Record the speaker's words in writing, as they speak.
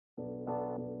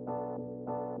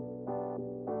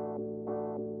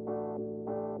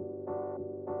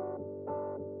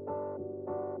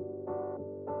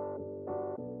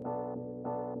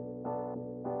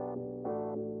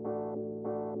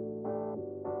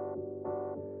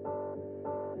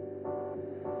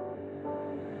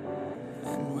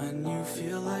when you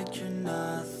feel like you're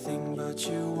nothing, but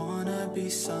you wanna be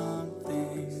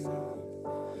something.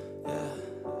 Yeah.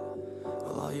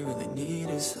 Well, all you really need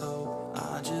is hope.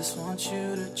 I just want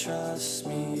you to trust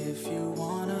me if you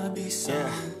wanna be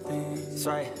something. That's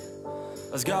right.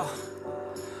 Let's go.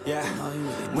 Yeah,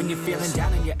 when you're feeling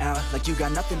down and you're out, like you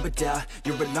got nothing but doubt,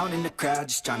 you're alone in the crowd,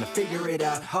 just trying to figure it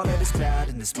out. All that is cloud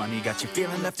and this money got you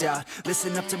feeling left out.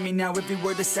 Listen up to me now, every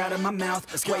word that's out of my mouth.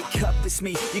 Wake up, it's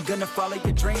me. You're gonna follow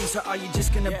your dreams, or are you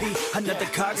just gonna be another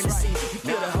cog in the scene? You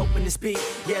feel the hope in this beat,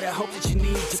 yeah, the hope that you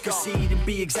need to proceed and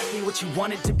be exactly what you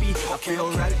want it to be. I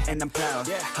feel right and I'm proud,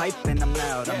 hype and I'm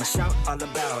loud. I'ma shout all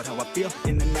about how I feel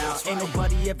in the now. Ain't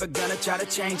nobody ever gonna try to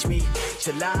change me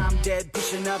till I'm dead,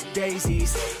 pushing up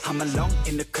daisies. I'm alone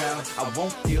in the crowd, I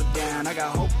won't feel down. I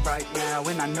got hope right now,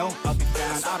 and I know I'll be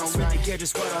found. I don't really care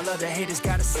just what all other haters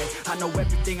gotta say. I know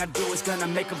everything I do is gonna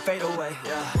make them fade away.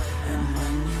 And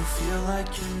when you feel like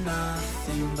you're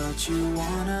nothing, but you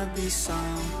wanna be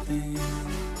something.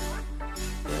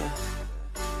 Yeah.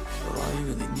 Well, all you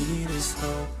really need is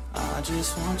hope. I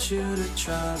just want you to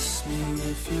trust me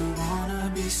if you wanna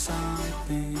be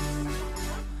something.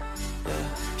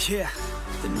 Yeah.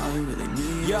 Then all you really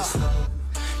need is hope.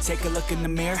 Take a look in the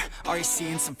mirror, are you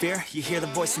seeing some fear? You hear the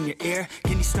voice in your ear,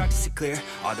 can you start to see clear?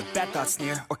 Are the bad thoughts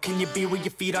near? Or can you be where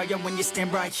your feet are, when you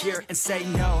stand right here and say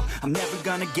no? I'm never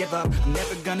gonna give up, I'm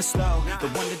never gonna slow. The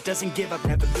one that doesn't give up,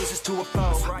 never loses to a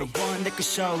foe. The one that could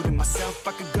show to myself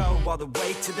I could go all the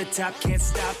way to the top, can't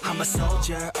stop me. I'm a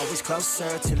soldier, always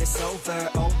closer till it's over.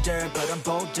 Older, but I'm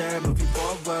bolder, moving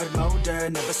forward, molder,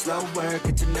 never slower.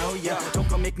 Good to know ya, don't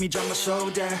go make me drop my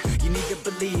shoulder. You need to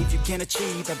believe you can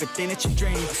achieve everything that you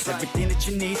dream. Everything that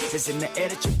you need is in the air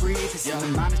that you breathe. It's in the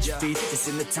mind that you feed. It's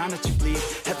in the time that you bleed.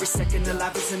 Every second of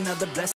life is another blessing.